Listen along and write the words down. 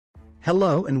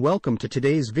Hello and welcome to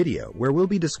today's video where we'll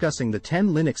be discussing the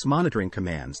 10 Linux monitoring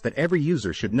commands that every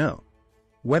user should know.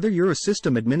 Whether you're a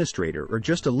system administrator or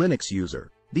just a Linux user,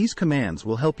 these commands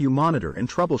will help you monitor and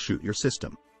troubleshoot your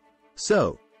system.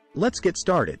 So, let's get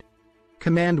started.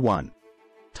 Command 1.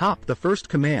 Top. The first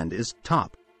command is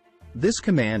top. This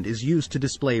command is used to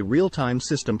display real-time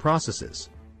system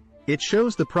processes. It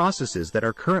shows the processes that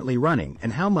are currently running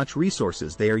and how much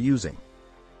resources they are using.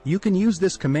 You can use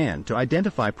this command to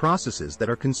identify processes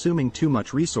that are consuming too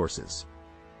much resources.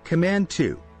 Command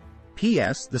 2.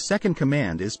 PS. The second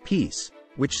command is PS,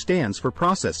 which stands for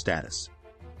process status.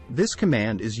 This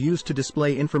command is used to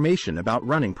display information about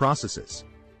running processes.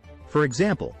 For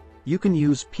example, you can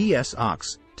use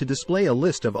PS-aux to display a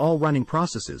list of all running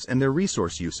processes and their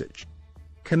resource usage.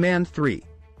 Command 3.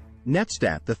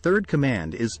 Netstat. The third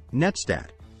command is netstat,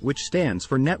 which stands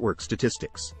for network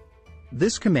statistics.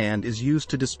 This command is used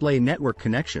to display network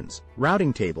connections,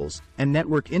 routing tables, and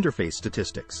network interface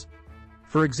statistics.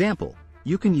 For example,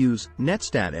 you can use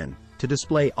netstatn to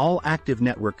display all active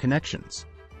network connections.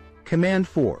 Command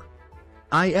 4.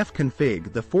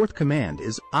 ifconfig. The fourth command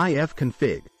is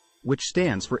ifconfig, which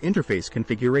stands for interface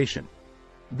configuration.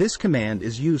 This command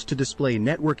is used to display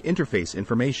network interface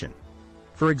information.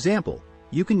 For example,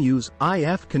 you can use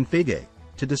ifconfig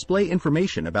to display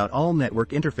information about all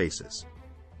network interfaces.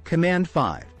 Command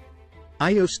 5.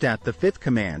 iostat. The fifth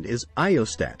command is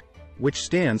iostat, which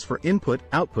stands for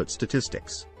input-output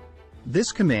statistics.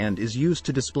 This command is used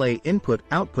to display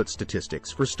input-output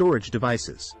statistics for storage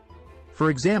devices. For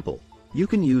example, you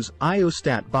can use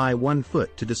iostat by 1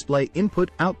 foot to display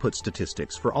input-output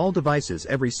statistics for all devices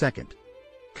every second.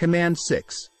 Command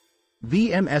 6.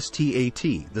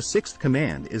 vmstat. The sixth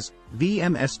command is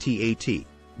vmstat,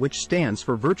 which stands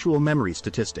for virtual memory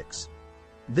statistics.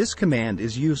 This command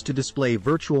is used to display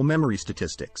virtual memory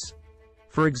statistics.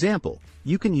 For example,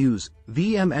 you can use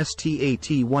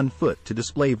vmstat 1 foot to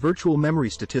display virtual memory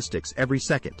statistics every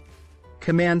second.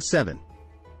 Command 7.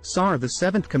 SAR. The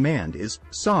seventh command is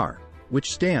SAR,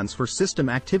 which stands for System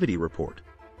Activity Report.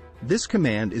 This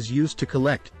command is used to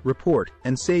collect, report,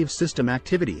 and save system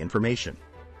activity information.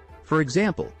 For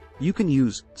example, you can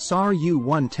use SAR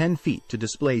U1 10 feet to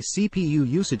display CPU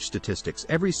usage statistics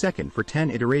every second for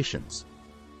 10 iterations.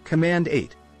 Command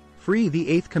 8. Free. The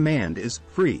eighth command is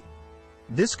free.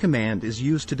 This command is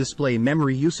used to display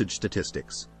memory usage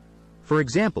statistics. For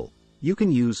example, you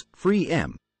can use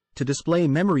freem to display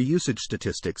memory usage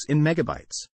statistics in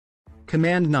megabytes.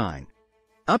 Command 9.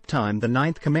 Uptime. The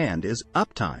ninth command is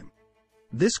uptime.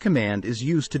 This command is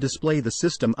used to display the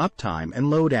system uptime and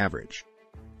load average.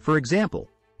 For example,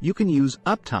 you can use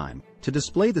uptime to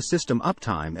display the system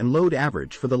uptime and load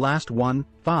average for the last 1,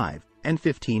 5, and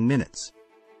 15 minutes.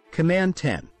 Command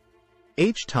 10.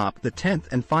 htop. The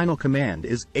 10th and final command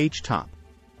is htop.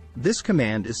 This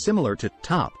command is similar to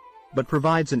top, but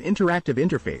provides an interactive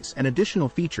interface and additional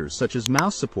features such as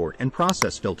mouse support and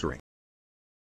process filtering.